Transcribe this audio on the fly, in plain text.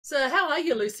So how are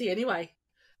you, Lucy, anyway?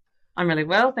 I'm really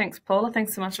well. Thanks, Paula.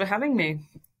 Thanks so much for having me.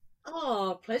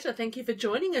 Oh, pleasure. Thank you for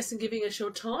joining us and giving us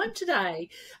your time today.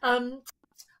 Um,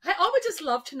 hey, I would just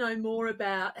love to know more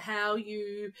about how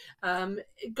you um,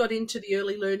 got into the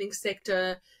early learning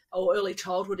sector or early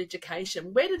childhood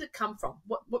education. Where did it come from?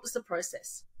 What was the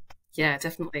process? Yeah,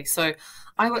 definitely. So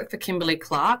I work for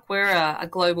Kimberly-Clark. We're a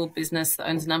global business that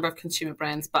owns a number of consumer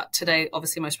brands, but today,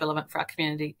 obviously, most relevant for our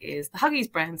community is the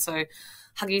Huggies brand. So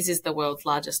Huggies is the world's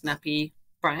largest nappy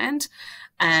brand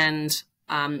and,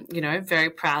 very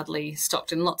proudly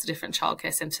stocked in lots of different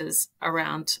childcare centres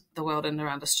around the world and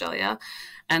around Australia.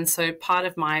 And so part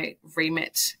of my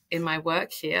remit in my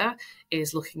work here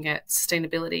is looking at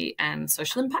sustainability and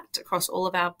social impact across all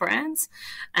of our brands.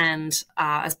 And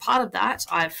as part of that,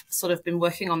 I've sort of been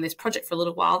working on this project for a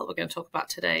little while that we're going to talk about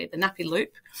today, the Nappy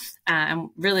Loop.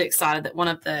 I'm really excited that one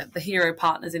of the hero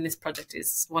partners in this project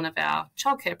is one of our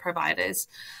childcare providers.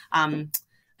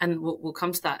 And we'll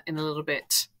come to that in a little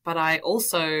bit. But I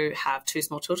also have two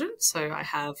small children. So I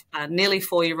have a nearly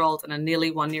 4-year-old and a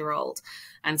nearly 1-year-old.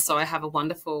 And so I have a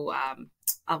wonderful,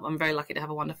 I'm very lucky to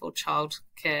have a wonderful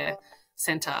childcare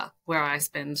centre where I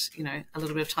spend, a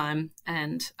little bit of time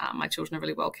and my children are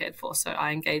really well cared for. So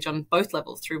I engage on both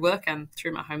levels through work and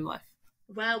through my home life.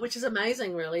 Wow, which is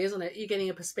amazing, really, isn't it? You're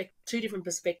getting two different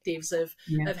perspectives of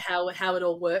Yeah. how it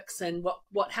all works and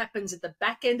what happens at the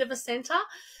back end of a centre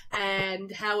and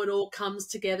how it all comes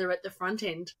together at the front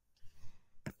end.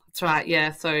 That's right.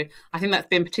 Yeah. So I think that's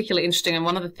been particularly interesting. And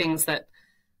one of the things that,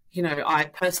 I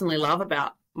personally love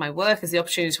about my work is the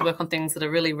opportunity to work on things that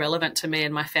are really relevant to me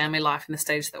and my family life in the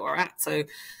stage that we're at. So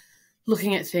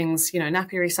looking at things,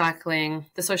 nappy recycling,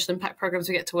 the social impact programs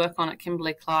we get to work on at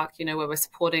Kimberly-Clark, where we're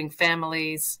supporting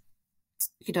families,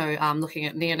 looking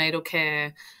at neonatal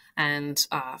care and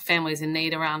families in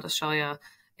need around Australia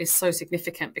is so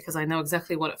significant because I know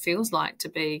exactly what it feels like to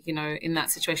be, in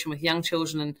that situation with young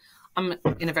children. And I'm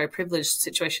in a very privileged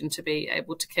situation to be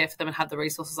able to care for them and have the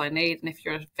resources I need. And if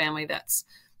you're a family that's,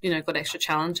 got extra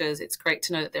challenges, it's great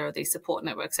to know that there are these support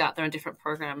networks out there and different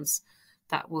programs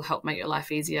that will help make your life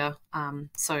easier.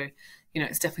 So,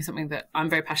 it's definitely something that I'm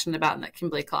very passionate about and that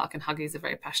Kimberly-Clark and Huggies are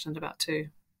very passionate about too.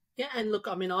 Yeah, and look,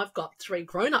 I mean, I've got 3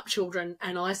 grown-up children,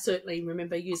 and I certainly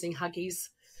remember using Huggies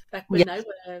back Yeah.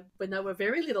 when they were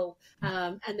very little,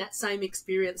 and that same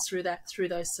experience through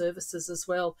those services as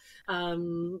well.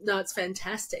 No, it's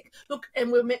fantastic. Look,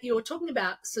 and you were talking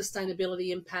about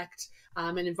sustainability impact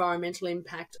and environmental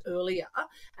impact earlier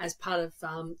as part of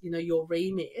your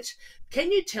remit.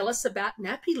 Can you tell us about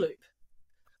Nappy Loop?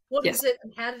 What Yes. is it,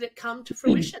 and how did it come to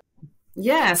fruition?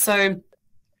 Yeah. So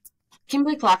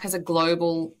Kimberly-Clark has a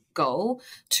global goal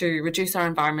to reduce our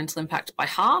environmental impact by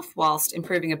half whilst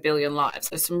improving 1 billion lives.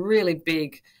 So some really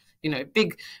big,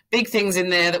 big things in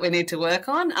there that we need to work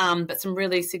on, but some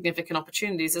really significant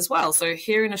opportunities as well. So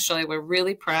here in Australia, we're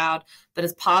really proud that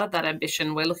as part of that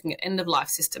ambition, we're looking at end-of-life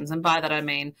systems. And by that, I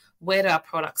mean, where do our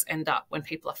products end up when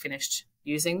people are finished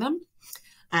using them?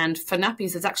 And for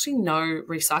nappies, there's actually no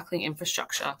recycling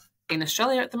infrastructure in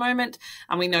Australia at the moment.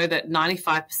 And we know that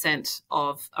 95%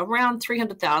 of around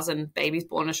 300,000 babies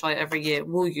born in Australia every year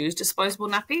will use disposable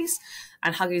nappies.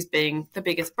 And Huggies being the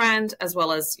biggest brand, as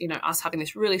well as, us having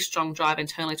this really strong drive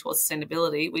internally towards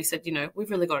sustainability, we said, we've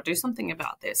really got to do something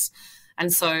about this.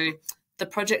 And so the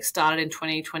project started in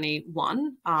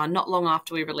 2021, not long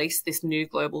after we released this new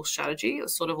global strategy. It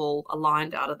was sort of all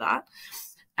aligned out of that.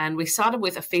 And we started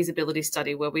with a feasibility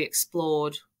study where we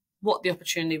explored what the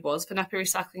opportunity was for nappy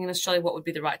recycling in Australia, what would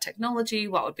be the right technology,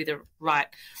 what would be the right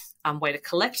way to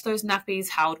collect those nappies,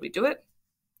 how would we do it.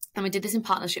 And we did this in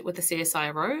partnership with the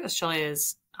CSIRO,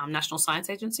 Australia's National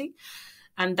Science Agency,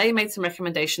 and they made some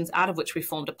recommendations out of which we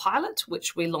formed a pilot,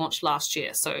 which we launched last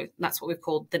year. So that's what we've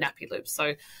called the Nappy Loop.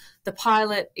 So the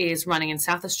pilot is running in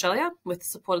South Australia with the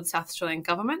support of the South Australian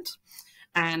government,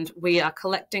 and we are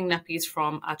collecting nappies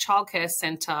from a childcare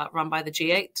centre run by the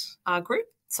G8 group.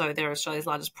 So they're Australia's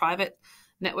largest private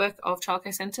network of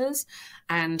childcare centres.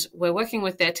 And we're working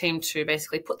with their team to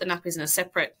basically put the nappies in a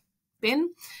separate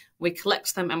bin. We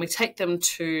collect them and we take them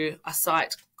to a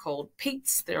site called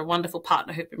Pete's. They're a wonderful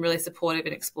partner who've been really supportive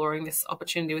in exploring this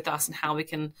opportunity with us and how we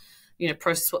can,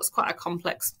 process what's quite a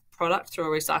complex product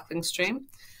through a recycling stream.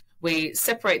 We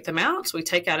separate them out, we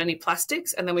take out any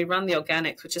plastics, and then we run the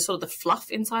organics, which is sort of the fluff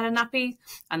inside a nappy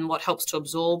and what helps to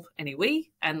absorb any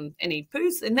wee and any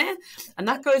poos in there. And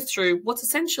that goes through what's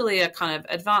essentially a kind of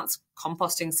advanced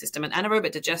composting system, an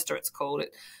anaerobic digester it's called.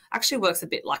 It actually works a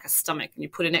bit like a stomach, and you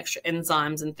put in extra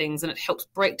enzymes and things, and it helps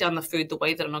break down the food the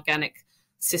way that an organic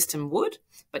system would,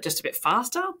 but just a bit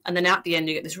faster. And then at the end,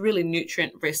 you get this really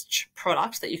nutrient-rich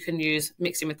product that you can use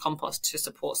mixing with compost to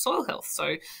support soil health.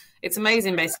 So it's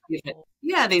amazing, basically, that,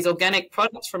 yeah, these organic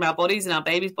products from our bodies and our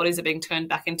babies' bodies are being turned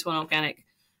back into an organic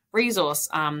resource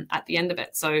at the end of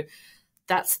it. So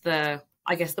that's the,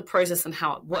 I guess, the process and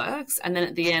how it works. And then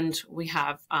at the end, we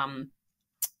have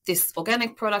this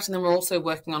organic product, and then we're also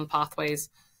working on pathways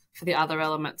for the other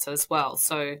elements as well.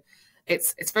 So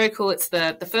it's very cool. It's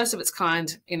the first of its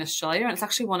kind in Australia, and it's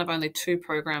actually one of only 2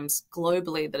 programs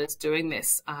globally that is doing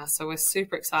this. So we're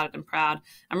super excited and proud.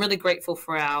 I'm really grateful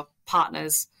for our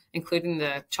partners, including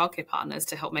the childcare partners,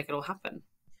 to help make it all happen.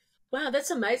 Wow,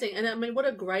 that's amazing. And I mean, what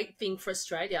a great thing for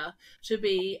Australia to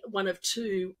be one of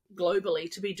 2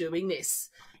 globally to be doing this.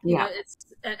 You know,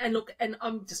 and look, and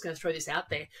I'm just going to throw this out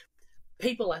there.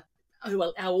 People who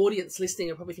are our audience listening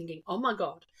are probably thinking, oh my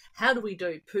God, how do we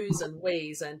do poos and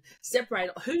wees and separate?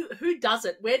 Who does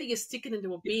it? Where do you stick it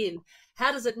into a bin?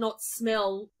 How does it not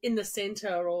smell in the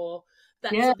centre or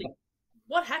that sort of thing?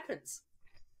 What happens?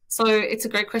 So it's a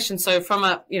great question. So from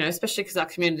a, especially because our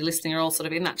community listening are all sort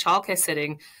of in that childcare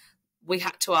setting, we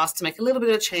had to ask to make a little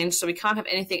bit of change. So we can't have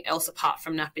anything else apart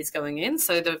from nappies going in.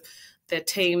 So their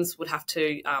teams would have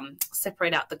to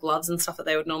separate out the gloves and stuff that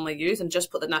they would normally use and just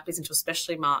put the nappies into a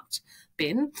specially marked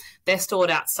bin. They're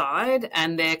stored outside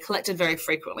and they're collected very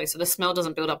frequently. So the smell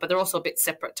doesn't build up, but they're also a bit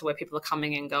separate to where people are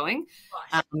coming and going.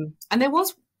 Right. And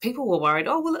people were worried,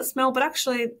 oh, will it smell? But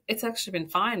actually, it's actually been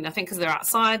fine. I think because they're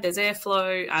outside, there's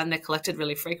airflow and they're collected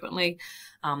really frequently.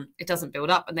 It doesn't build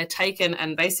up, and they're taken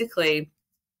and basically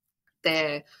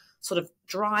they're sort of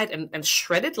dried and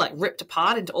shredded, like ripped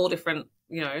apart into all different,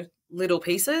 little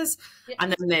pieces. Yep.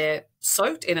 And then they're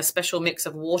soaked in a special mix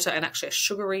of water and actually a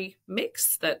sugary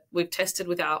mix that we've tested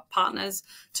with our partners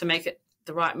to make it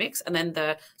the right mix. And then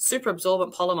the super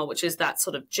absorbent polymer, which is that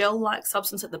sort of gel-like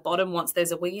substance at the bottom once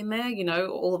there's a wee in there,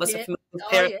 all of us are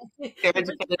familiar with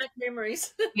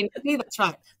memories. That's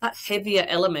right. That heavier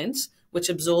element, which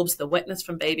absorbs the wetness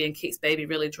from baby and keeps baby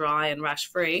really dry and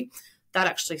rash-free, that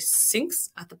actually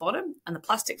sinks at the bottom and the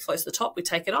plastic floats to the top. We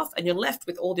take it off and you're left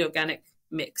with all the organic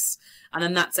mix. And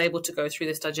then that's able to go through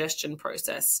this digestion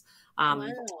process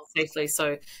safely.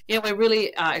 So, we're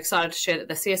really excited to share that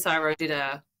the CSIRO did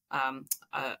a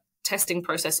testing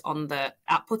process on the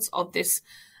outputs of this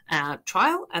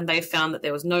trial, and they found that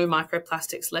there was no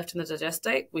microplastics left in the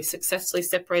digestate. We successfully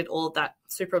separated all of that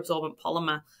super absorbent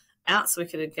polymer out so we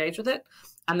could engage with it,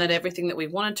 and that everything that we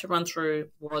wanted to run through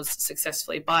was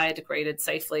successfully biodegraded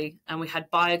safely, and we had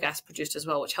biogas produced as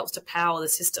well, which helps to power the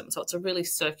system. So it's a really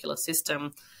circular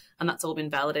system, and that's all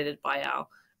been validated by our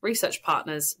research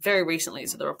partners very recently.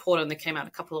 So the report only came out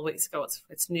a couple of weeks ago.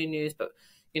 It's new news, but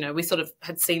we sort of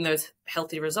had seen those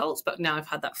healthy results, but now I've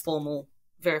had that formal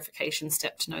verification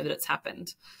step to know that it's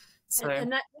happened. So,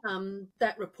 and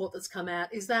that report that's come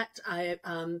out, is that a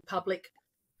public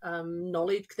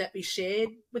knowledge that be shared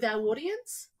with our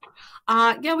audience?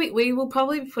 We will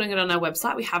probably be putting it on our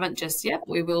website. We haven't just yet.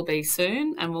 We will be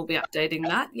soon, and we'll be updating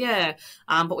that.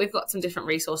 But we've got some different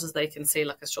resources they can see,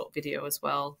 like a short video as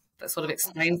well, that sort of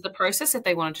explains the process if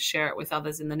they wanted to share it with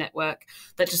others in the network.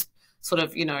 That just sort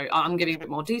of, I'm giving a bit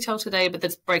more detail today, but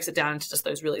this breaks it down into just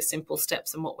those really simple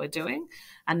steps and what we're doing.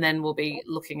 And then we'll be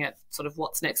looking at sort of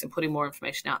what's next and putting more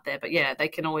information out there. But they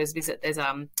can always visit. There's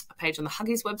a page on the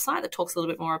Huggies website that talks a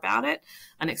little bit more about it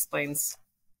and explains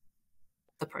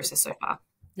the process so far.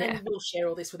 And we'll share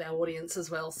all this with our audience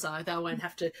as well, so they won't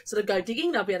have to sort of go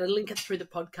digging. They'll be able to link it through the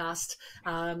podcast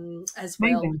as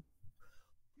well. Amazing.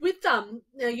 With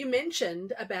now you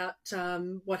mentioned about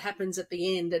what happens at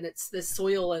the end, and it's the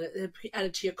soil and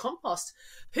added to your compost.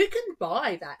 Who can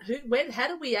buy that? How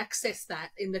do we access that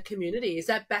in the community? Is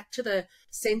that back to the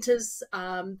centres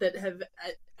that have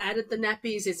added the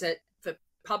nappies? Is it for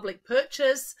public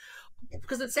purchase?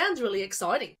 Because it sounds really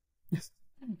exciting.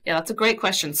 Yeah, that's a great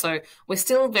question. So we're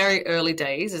still very early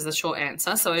days is the short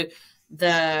answer. So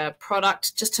the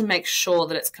product, just to make sure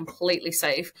that it's completely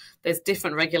safe, there's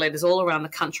different regulators all around the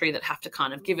country that have to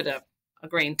kind of give it a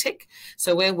green tick.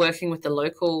 So we're working with the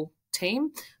local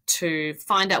team to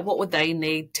find out what would they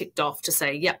need ticked off to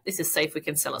say, yep, this is safe, we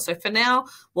can sell it. So for now,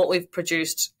 what we've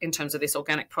produced in terms of this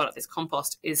organic product, this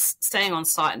compost, is staying on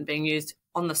site and being used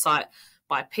on the site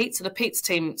by Pete. So the Pete's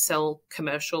team sell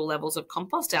commercial levels of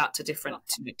compost out to different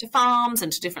to farms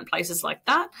and to different places like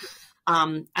that.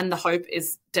 And the hope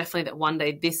is definitely that one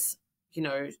day this,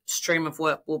 stream of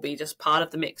work will be just part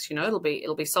of the mix. It'll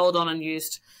be sold on and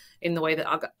used in the way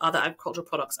that other agricultural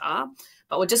products are.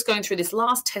 But we're just going through this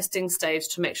last testing stage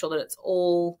to make sure that it's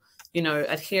all,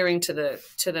 adhering to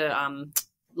the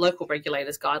local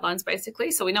regulators' guidelines,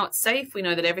 basically. So we know it's safe. We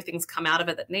know that everything's come out of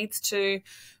it that needs to.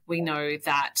 We know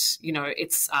that,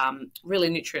 it's really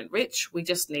nutrient rich. We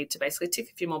just need to basically tick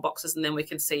a few more boxes, and then we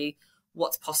can see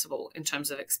what's possible in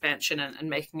terms of expansion and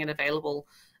making it available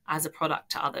as a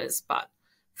product to others. But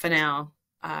for now,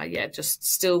 just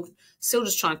still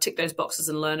just trying to tick those boxes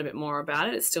and learn a bit more about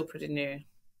it. It's still pretty new.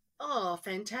 Oh,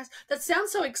 fantastic. That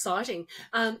sounds so exciting.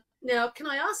 Now, can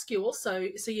I ask you also,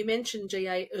 so you mentioned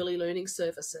GA Early Learning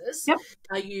Services Yep.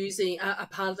 are using a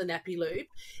part of the Nappy Loop.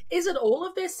 Is it all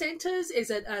of their centres? Is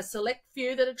it a select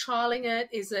few that are trialling it?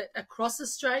 Is it across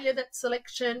Australia, that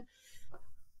selection?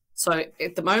 So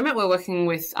at the moment, we're working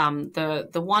with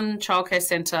the one childcare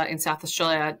centre in South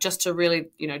Australia just to really,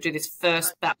 do this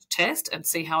first batch test and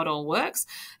see how it all works.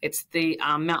 It's the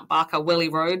Mount Barker Welly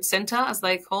Road Centre, as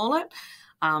they call it.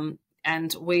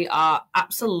 And we are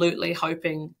absolutely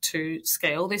hoping to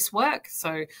scale this work.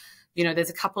 So, there's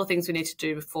a couple of things we need to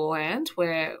do beforehand.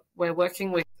 We're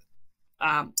working with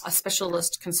a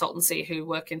specialist consultancy who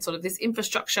work in sort of this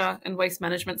infrastructure and waste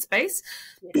management space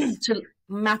to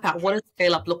map out what does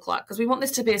scale up look like, because we want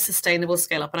this to be a sustainable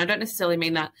scale up. And I don't necessarily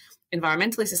mean that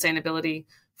environmentally sustainability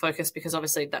focused, because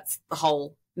obviously that's the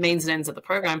whole means and ends of the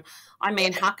program. I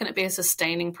mean, how can it be a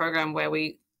sustaining program where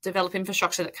we develop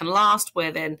infrastructure that can last,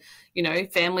 where then,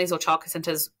 families or childcare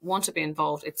centres want to be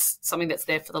involved? It's something that's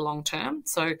there for the long term.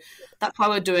 So that's why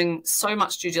we're doing so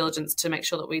much due diligence to make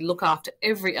sure that we look after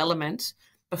every element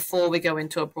before we go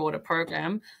into a broader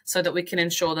program, so that we can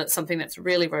ensure that it's something that's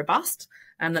really robust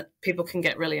and that people can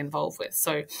get really involved with.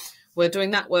 So we're doing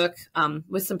that work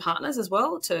with some partners as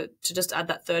well to just add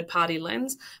that third-party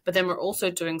lens. But then we're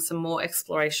also doing some more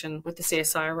exploration with the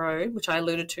CSIRO, which I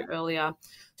alluded to earlier,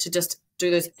 to just do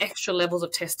those extra levels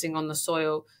of testing on the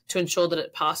soil to ensure that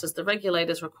it passes the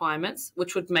regulators' requirements,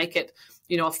 which would make it,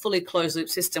 a fully closed-loop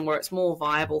system where it's more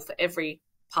viable for every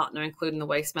partner, including the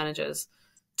waste managers,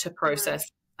 to process.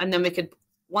 And then we could,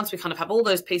 once we kind of have all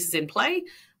those pieces in play,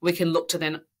 we can look to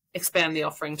then expand the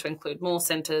offering to include more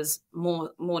centres,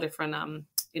 more different,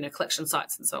 collection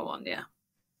sites and so on. Yeah.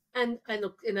 And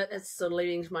look, that's sort of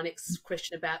leading to my next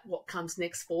question about what comes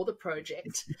next for the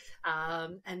project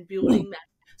and building that.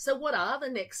 So what are the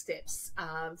next steps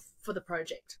for the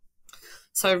project?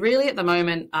 So really at the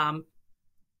moment,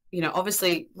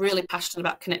 obviously really passionate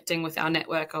about connecting with our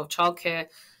network of childcare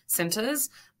centres,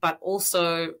 but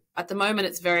also at the moment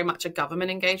it's very much a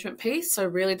government engagement piece. So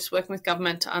really just working with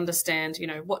government to understand,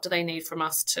 what do they need from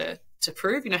us to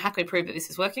prove, how can we prove that this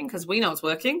is working? Because we know it's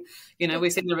working.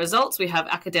 We've seen the results. We have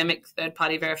academic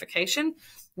third-party verification.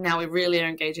 Now we really are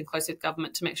engaging closely with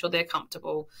government to make sure they're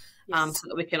comfortable, so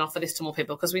that we can offer this to more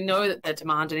people, because we know that the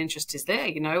demand and interest is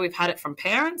there. We've had it from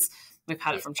parents. We've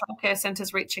had it from childcare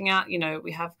centres reaching out.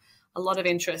 We have a lot of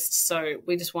interest. So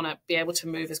we just want to be able to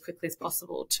move as quickly as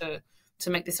possible to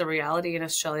make this a reality in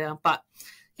Australia. But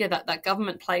yeah, that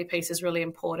government play piece is really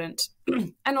important.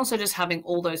 And also just having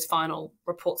all those final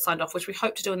reports signed off, which we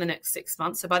hope to do in the next 6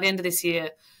 months. So by the end of this year,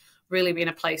 really be in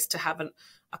a place to have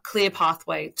a clear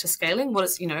pathway to scaling.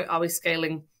 Are we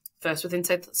scaling first within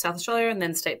South Australia and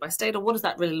then state by state, or what does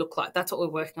that really look like? That's what we're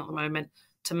working on at the moment,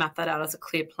 to map that out as a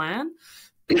clear plan.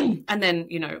 And then,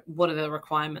 what are the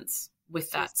requirements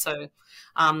with that? So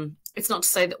it's not to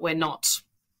say that we're not,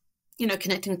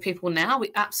 connecting with people now. We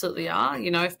absolutely are.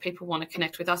 If people want to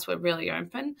connect with us, we're really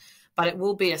open, but it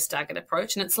will be a staggered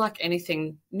approach. And it's like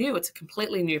anything new. It's a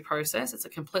completely new process. It's a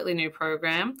completely new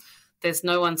program. There's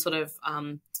no one sort of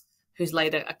who's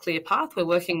laid a clear path. We're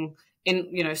working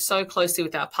in, so closely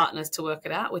with our partners to work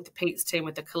it out, with the Pete's team,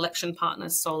 with the collection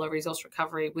partners, Solar Resource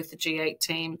Recovery, with the G8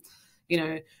 team.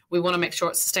 We want to make sure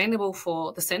it's sustainable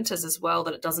for the centres as well,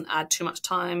 that it doesn't add too much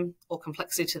time or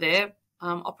complexity to their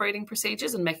operating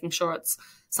procedures, and making sure it's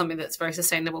something that's very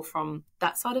sustainable from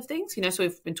that side of things. So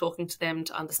we've been talking to them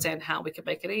to understand how we could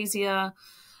make it easier.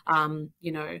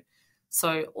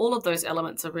 So all of those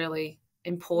elements are really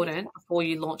important before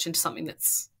you launch into something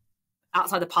that's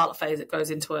outside the pilot phase. It goes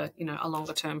into a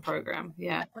longer term program.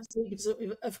 Yeah, absolutely.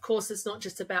 Because of course, it's not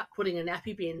just about putting a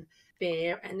nappy bin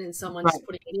there and then someone just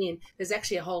putting it in. There's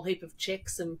actually a whole heap of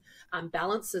checks and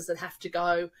balances that have to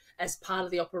go as part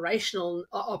of the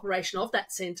operation of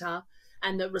that centre,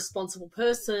 and the responsible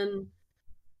person.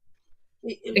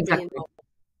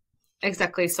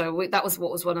 Exactly. So that was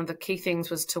what was one of the key things,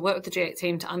 was to work with the G8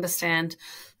 team to understand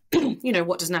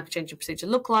what does nappy changing procedure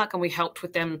look like, and we helped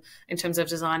with them in terms of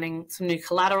designing some new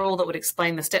collateral that would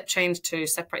explain the step change to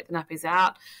separate the nappies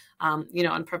out,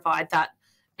 and provide that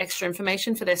extra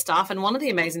information for their staff. And one of the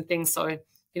amazing things, so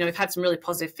we've had some really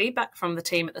positive feedback from the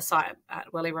team at the site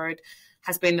at Welly Road,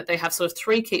 has been that they have sort of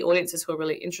three key audiences who are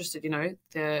really interested,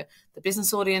 the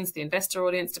business audience, the investor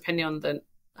audience, depending on the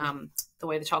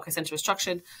way the childcare centre is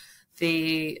structured.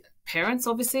 The parents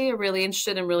obviously are really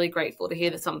interested and really grateful to hear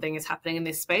that something is happening in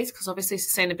this space, because obviously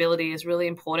sustainability is really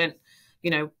important. We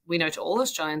know to all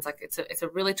Australians, like it's a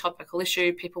really topical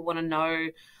issue. People want to know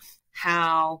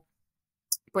how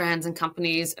brands and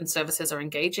companies and services are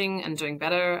engaging and doing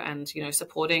better and,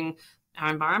 supporting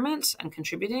our environment and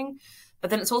contributing. But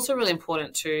then it's also really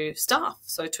important to staff,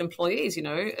 so to employees.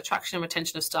 Attraction and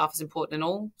retention of staff is important in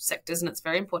all sectors, and it's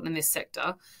very important in this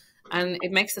sector. And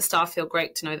it makes the staff feel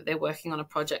great to know that they're working on a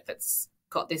project that's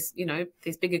got this,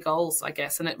 these bigger goals, I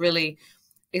guess. And it really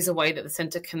is a way that the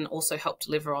centre can also help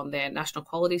deliver on their national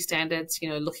quality standards,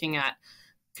 looking at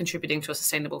contributing to a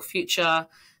sustainable future.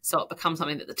 So it becomes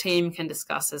something that the team can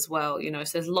discuss as well.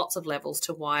 So there's lots of levels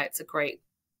to why it's a great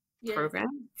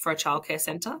program for a childcare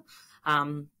centre.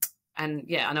 And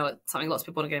yeah, I know it's something lots of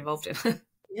people want to get involved in.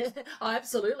 Yeah,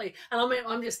 absolutely. And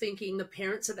I'm just thinking the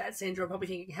parents of that centre are probably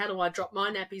thinking, how do I drop my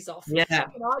nappies off? Yeah.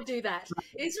 Can I do that?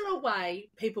 Is there a way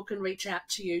people can reach out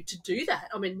to you to do that?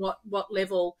 I mean, what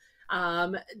level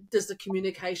does the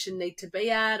communication need to be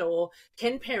at, or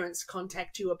can parents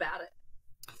contact you about it?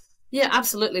 Yeah,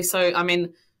 absolutely. So, I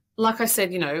mean, like I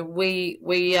said,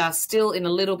 we are still in a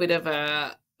little bit of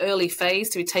a early phase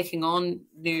to be taking on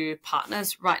new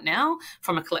partners right now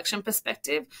from a collection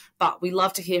perspective, but we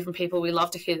love to hear from people. We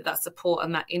love to hear that support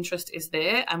and that interest is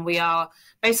there, and we are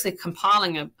basically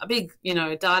compiling a big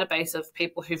database of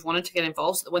people who've wanted to get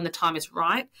involved, so that when the time is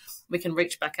right we can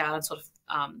reach back out and sort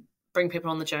of bring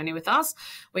people on the journey with us.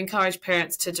 We encourage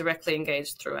parents to directly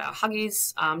engage through our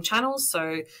Huggies channels.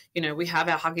 So, we have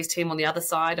our Huggies team on the other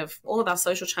side of all of our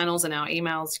social channels and our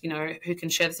emails, who can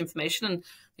share this information and,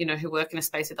 who work in a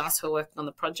space with us, who are working on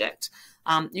the project.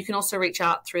 You can also reach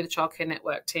out through the Childcare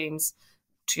Network teams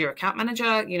to your account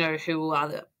manager, who will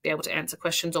either be able to answer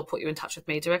questions or put you in touch with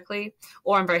me directly.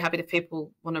 Or I'm very happy if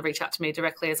people want to reach out to me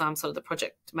directly, as I'm sort of the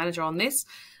project manager on this,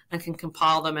 and can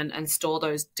compile them and store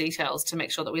those details to make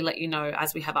sure that we let you know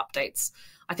as we have updates.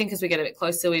 I think as we get a bit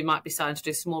closer, we might be starting to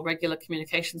do some more regular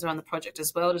communications around the project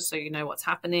as well, just so you know what's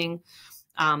happening.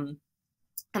 And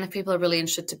if people are really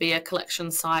interested to be a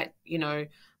collection site,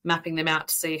 mapping them out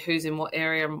to see who's in what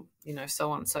area,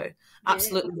 so on. So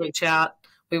absolutely reach out.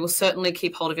 We will certainly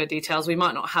keep hold of your details. We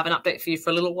might not have an update for you for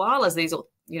a little while, as these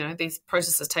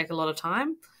processes take a lot of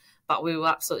time, but we will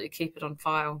absolutely keep it on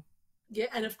file. Yeah,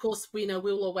 and of course,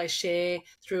 we'll always share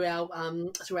through our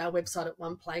website at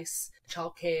One Place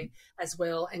Childcare as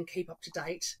well, and keep up to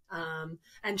date,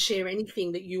 and share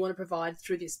anything that you want to provide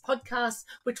through this podcast,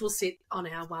 which will sit on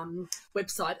our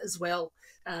website as well.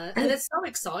 And it's so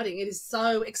exciting. It is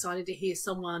so exciting to hear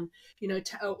someone,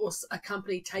 or a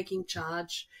company taking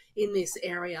charge in this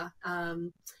area.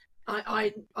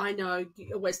 I know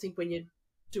you always think when you're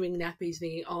doing nappies,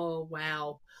 thinking, oh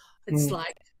wow, it's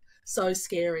like so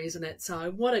scary, isn't it?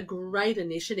 So what a great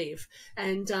initiative.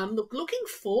 And looking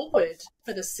forward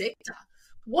for the sector,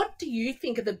 what do you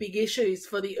think are the big issues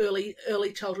for the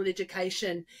early childhood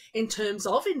education in terms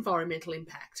of environmental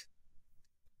impact?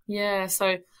 Yeah,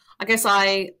 so I guess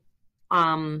I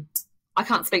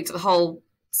can't speak to the whole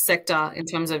sector in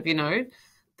terms of,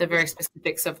 the very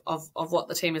specifics of what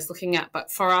the team is looking at.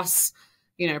 But for us,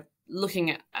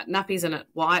 looking at nappies and at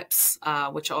wipes,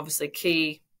 which are obviously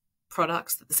key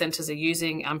products that the centres are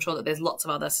using. I'm sure that there's lots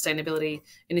of other sustainability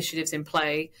initiatives in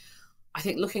play. I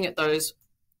think looking at those,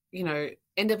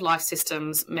 end-of-life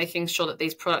systems, making sure that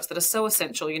these products that are so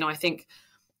essential, I think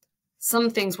some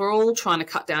things we're all trying to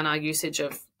cut down our usage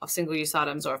of single-use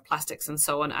items or of plastics and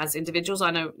so on as individuals.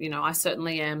 I know, I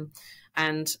certainly am.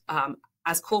 And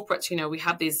as corporates, we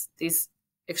have these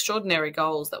extraordinary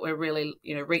goals that we're really,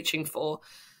 reaching for,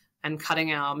 and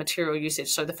cutting our material usage.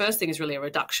 So the first thing is really a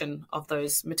reduction of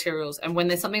those materials. And when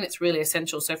there's something that's really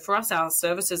essential, so for us, our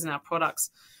services and our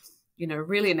products,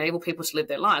 really enable people to live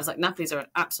their lives. Like nappies are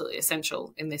absolutely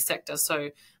essential in this sector. So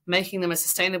making them as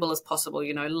sustainable as possible,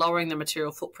 lowering the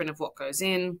material footprint of what goes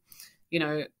in,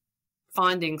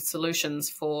 finding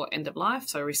solutions for end of life,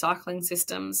 so recycling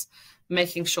systems,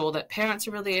 making sure that parents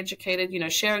are really educated,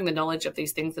 sharing the knowledge of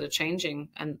these things that are changing,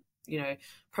 and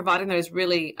providing those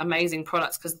really amazing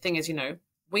products. Because the thing is,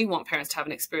 we want parents to have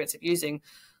an experience of using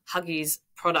Huggies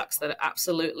products that are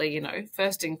absolutely,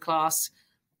 first in class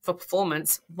for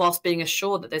performance, whilst being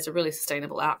assured that there's a really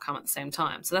sustainable outcome at the same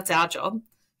time. So that's our job,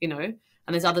 and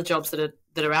there's other jobs that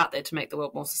are out there to make the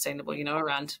world more sustainable,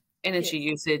 around energy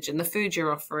usage and the food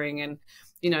you're offering, and,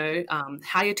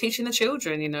 how you're teaching the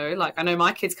children, like I know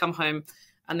my kids come home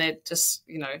and they're just,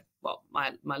 well,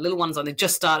 my little one's only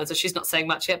just started, so she's not saying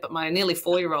much yet, but my nearly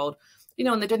 4-year-old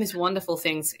and they're doing these wonderful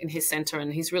things in his centre,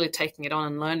 and he's really taking it on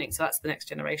and learning. So that's the next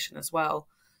generation as well.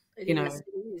 It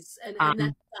is.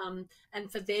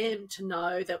 And for them to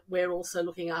know that we're also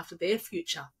looking after their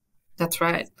future. That's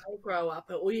right. As they grow up,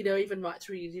 or even right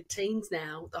through your teens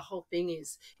now, the whole thing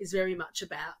is very much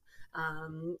about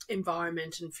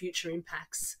environment and future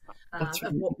impacts of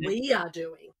what we are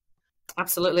doing.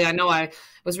 Absolutely. I know. It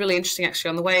was really interesting actually.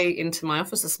 On the way into my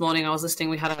office this morning, I was listening.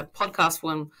 We had a podcast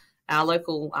from our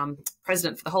local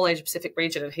president for the whole Asia Pacific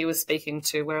region, and he was speaking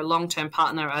to, we're a long-term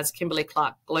partner as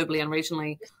Kimberly-Clark globally and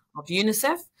regionally of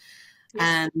UNICEF.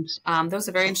 Yes. And there was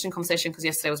a very interesting conversation because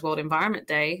yesterday was World Environment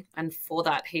Day, and for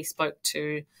that he spoke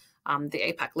to the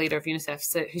APAC leader of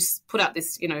UNICEF, who's put out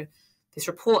this, this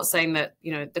report saying that,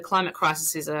 the climate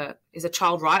crisis is a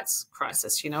child rights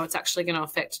crisis. It's actually going to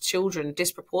affect children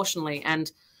disproportionately,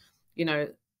 and,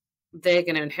 they're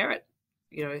going to inherit,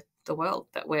 the world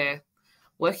that we're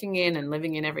working in and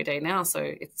living in every day now.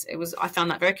 So I found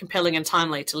that very compelling and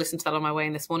timely to listen to that on my way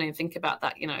in this morning and think about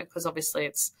that, because obviously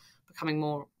it's becoming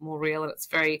more real, and it's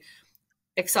very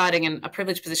exciting and a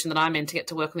privileged position that I'm in to get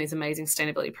to work on these amazing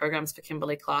sustainability programs for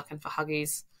Kimberly-Clark and for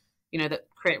Huggies, that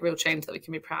create real change that we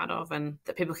can be proud of and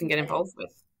that people can get involved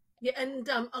with. Yeah, and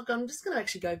I'm just going to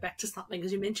actually go back to something,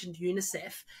 because you mentioned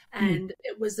UNICEF, and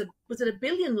was it 1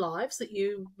 billion lives that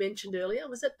you mentioned earlier?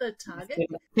 Was it the target?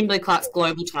 Yeah. Kimberly-Clark's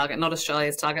global target, not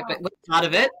Australia's target, but we're part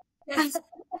of it. Yes.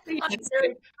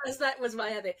 That was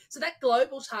way out there. So that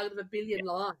global target of 1 billion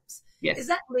lives, is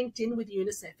that linked in with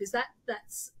UNICEF?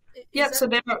 So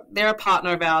they're a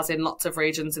partner of ours in lots of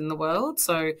regions in the world.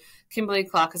 So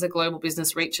Kimberly-Clark as a global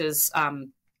business reaches, I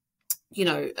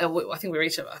think we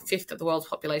reach a fifth of the world's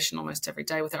population almost every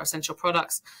day with our essential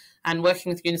products, and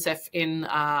working with UNICEF in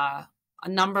a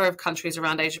number of countries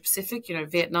around Asia Pacific,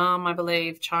 Vietnam, I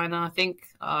believe, China, I think,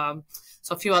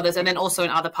 so a few others, and then also in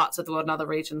other parts of the world and other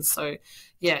regions. So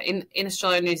in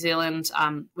Australia and New Zealand,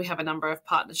 we have a number of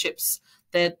partnerships.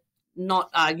 They're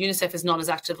not, UNICEF is not as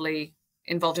actively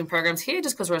involved in programs here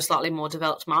just because we're a slightly more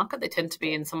developed market. They tend to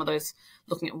be in some of those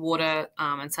looking at water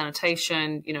and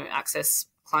sanitation, access,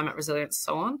 climate resilience,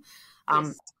 so on.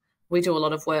 Yes. We do a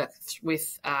lot of work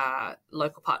with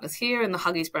local partners here, and the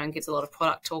Huggies brand gives a lot of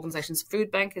product to organisations.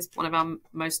 Food Bank is one of our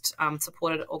most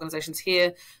supported organisations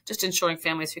here, just ensuring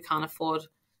families who can't afford,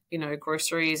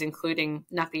 groceries, including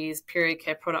nappies, period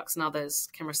care products and others,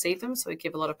 can receive them. So we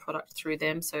give a lot of product through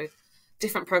them. So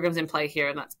different programs in play here,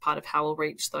 and that's part of how we'll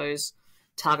reach those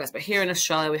targets. But here in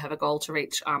Australia, we have a goal to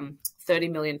reach 30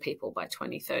 million people by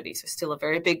 2030. So still a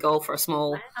very big goal for a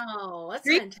small. Wow, that's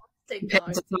fantastic. Compared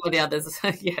to some of the others.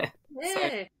 Yeah.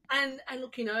 So. And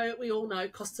look, we all know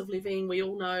cost of living. We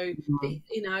all know,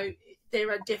 there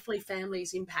are definitely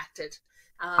families impacted.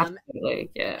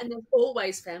 Absolutely, yeah. And there's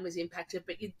always families impacted,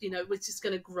 but, we're just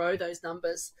going to grow those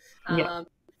numbers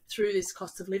through this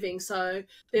cost of living. So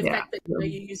the fact that you're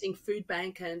using Food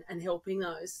Bank and helping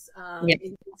those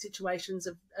in situations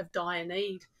of dire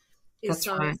need is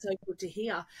so good to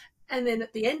hear. And then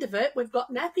at the end of it, we've got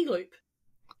Nappy Loop.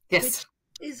 Yes.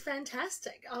 Is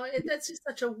fantastic. That's just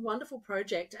such a wonderful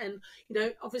project, and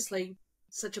obviously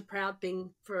such a proud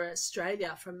thing for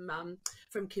Australia from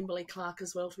Kimberly-Clark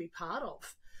as well to be part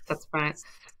of. That's right.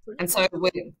 And so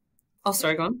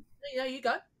sorry, go on. You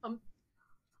go.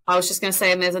 I was just going to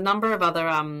say, and there's a number of other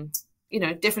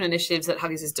different initiatives that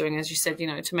Huggies is doing, as you said,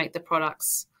 to make the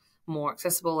products more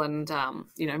accessible and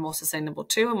more sustainable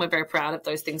too. And we're very proud of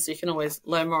those things. So you can always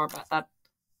learn more about that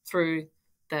through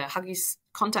the Huggies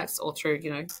contacts or through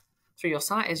your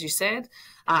site, as you said.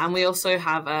 And we also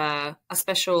have a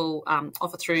special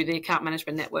offer through the account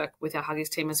management network with our Huggies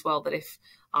team as well, that if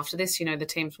after this, the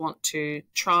teams want to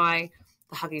try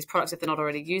the Huggies products, if they're not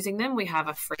already using them, we have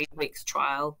a free week's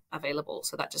trial available.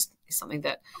 So that just is something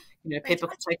that, people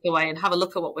can take away and have a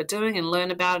look at what we're doing and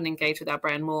learn about and engage with our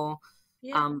brand more,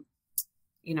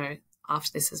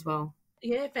 after this as well.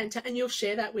 Yeah, fantastic. And you'll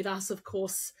share that with us, of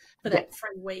course, for that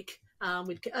free week.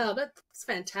 That's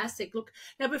fantastic. Look,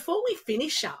 now before we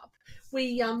finish up,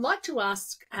 we like to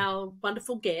ask our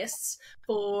wonderful guests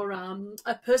for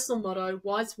a personal motto,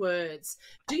 wise words.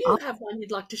 Do you have one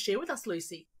you'd like to share with us,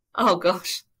 Lucy? Oh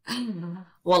gosh,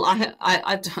 well, I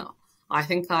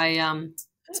think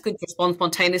it's good to respond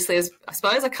spontaneously. I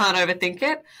suppose I can't overthink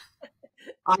it.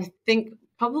 I think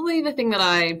probably the thing that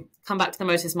I come back to the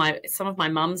most is some of my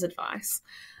mum's advice,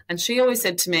 and she always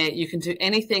said to me, "You can do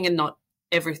anything and not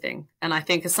everything." And I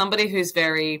think as somebody who's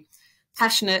very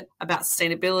passionate about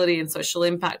sustainability and social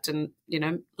impact and,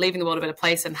 leaving the world a better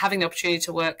place and having the opportunity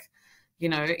to work,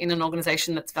 in an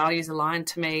organisation that's values aligned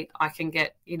to me, I can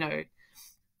get,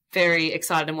 very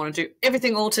excited and want to do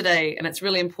everything all today. And it's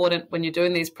really important when you're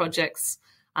doing these projects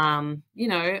you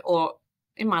know, or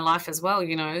in my life as well,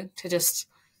 you know, to just,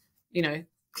 you know,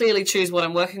 clearly choose what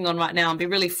I'm working on right now and be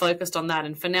really focused on that.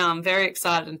 And for now, I'm very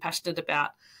excited and passionate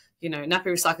about, you know, nappy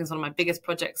recycling is one of my biggest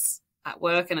projects at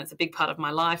work, and it's a big part of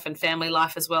my life and family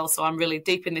life as well. So I'm really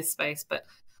deep in this space. But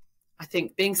I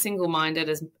think being single-minded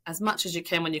as much as you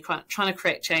can when you're trying to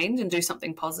create change and do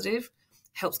something positive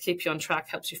helps keep you on track,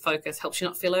 helps you focus, helps you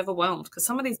not feel overwhelmed, because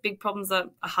some of these big problems are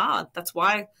hard. That's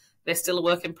why they're still a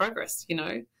work in progress, you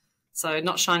know. So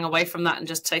not shying away from that and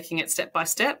just taking it step by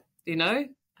step, you know,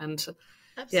 and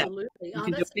absolutely. Yeah, you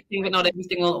can do anything but not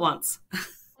everything all at once.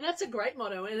 And that's a great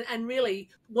motto. And really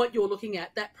what you're looking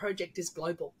at, that project is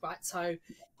global, right? So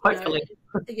hopefully,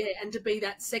 yeah, and to be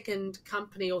that second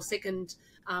company or second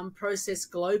process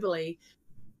globally,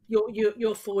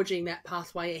 you're forging that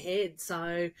pathway ahead.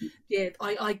 So yeah,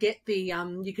 I get the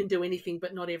you can do anything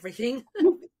but not everything.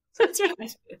 That's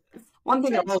right. One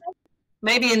thing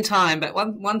maybe in time, but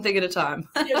one thing at a time.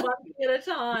 Yeah, one thing at a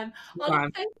time.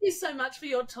 Thank you so much for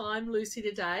your time, Lucy,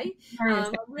 today.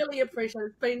 I really appreciate it.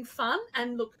 It's been fun.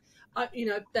 And look, you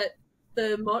know, that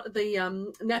the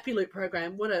Nappy Loop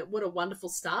program, what a wonderful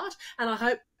start. And I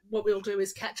hope what we'll do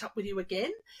is catch up with you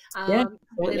again. Let's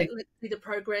see the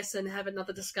progress and have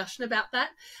another discussion about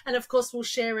that. And of course, we'll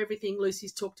share everything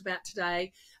Lucy's talked about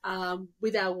today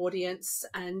with our audience,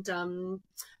 and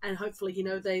hopefully, you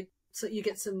know, so you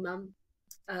get some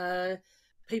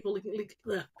people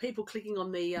clicking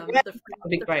on the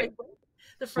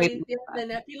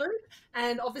Nappy Loop,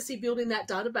 and obviously building that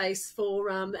database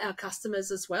for our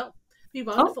customers as well. Be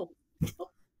wonderful.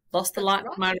 Lost the light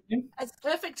from my room. It's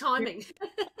perfect timing.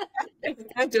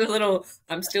 I do a little.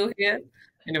 I'm still here.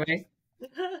 Anyway,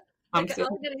 I'm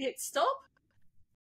going to hit stop.